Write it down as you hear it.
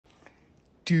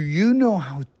Do you know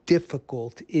how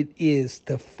difficult it is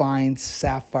to find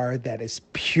sapphire that is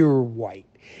pure white?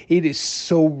 It is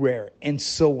so rare and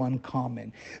so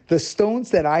uncommon. The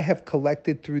stones that I have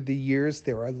collected through the years,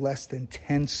 there are less than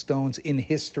 10 stones in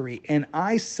history, and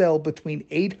I sell between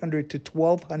 800 to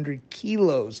 1,200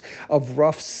 kilos of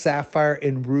rough sapphire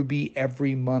and ruby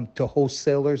every month to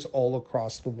wholesalers all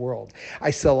across the world.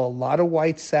 I sell a lot of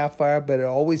white sapphire, but it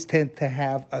always tends to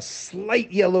have a slight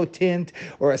yellow tint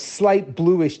or a slight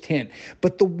bluish tint.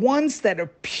 But the ones that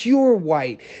are pure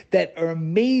white, that are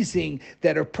amazing,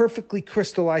 that are perfectly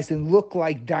crystallized and look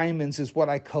like diamonds is what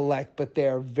I collect, but they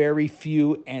are very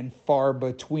few and far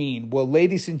between. Well,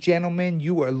 ladies and gentlemen,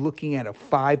 you are looking at a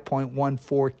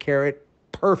 5.14 carat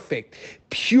perfect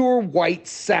pure white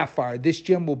sapphire. This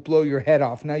gem will blow your head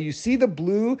off. Now you see the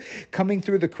blue coming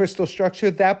through the crystal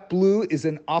structure. That blue is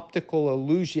an optical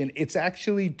illusion. It's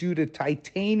actually due to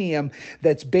titanium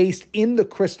that's based in the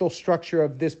crystal structure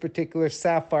of this particular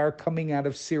sapphire coming out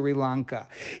of Sri Lanka.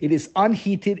 It is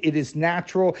unheated. It is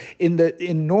natural. In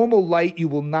normal light, you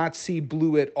will not see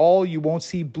blue at all. You won't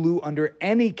see blue under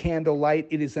any candlelight.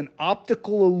 It is an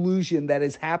optical illusion that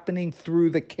is happening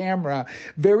through the camera,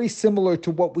 very similar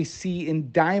to what we see in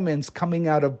diamonds coming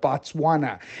out of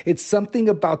Botswana. It's something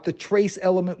about the trace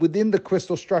element within the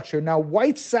crystal structure. Now,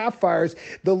 white sapphires,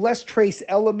 the less trace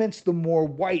elements, the more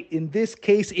white. In this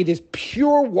case, it is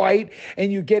pure white,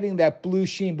 and you're getting that blue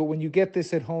sheen. But when you get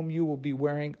this at home, you will be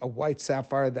wearing a white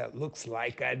sapphire that looks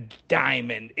like a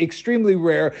diamond. Extremely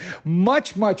rare,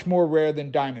 much, much more rare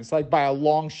than diamonds, like by a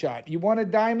long shot. You want a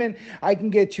diamond? I can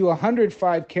get you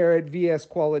 105 carat VS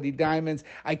quality diamonds.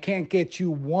 I can't get you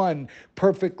one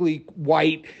perfectly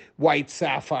white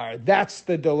sapphire. That's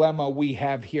the dilemma we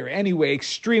have here. Anyway,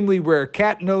 extremely rare.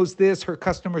 Kat knows this. Her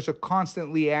customers are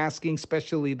constantly asking,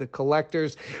 especially the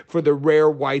collectors, for the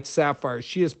rare white sapphires.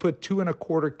 She has put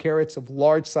 2.25 carats of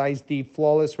large size deep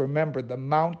flawless. Remember, the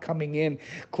mount coming in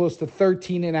close to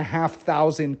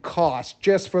 13,500 cost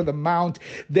just for the mount.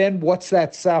 Then what's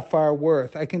that sapphire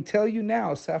worth? I can tell you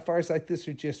now, sapphires like this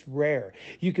are just rare.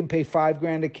 You can pay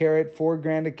 $5,000 a carat,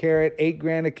 $4,000 a carat,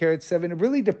 $8,000 a carat, $7,000. It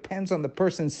really depends on the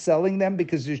person selling them,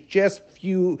 because there's just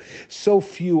so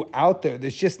few out there.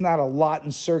 There's just not a lot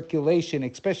in circulation,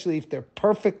 especially if they're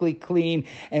perfectly clean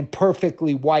and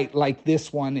perfectly white like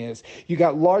this one is. You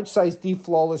got large size deep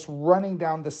flawless running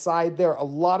down the side there, a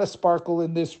lot of sparkle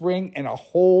in this ring, and a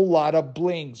whole lot of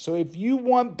bling. So if you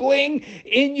want bling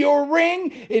in your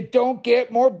ring, it don't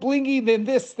get more blingy than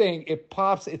this thing. It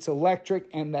pops, it's electric,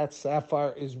 and that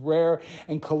sapphire is rare,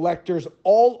 and collectors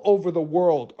all over the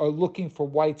world are looking for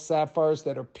white sapphires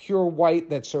that are pure white,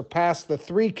 that surpass the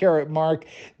 3 carat mark.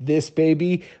 This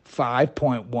baby,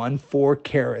 5.14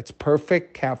 carats.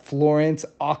 Perfect Florence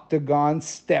octagon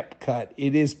step cut.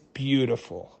 It is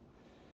beautiful.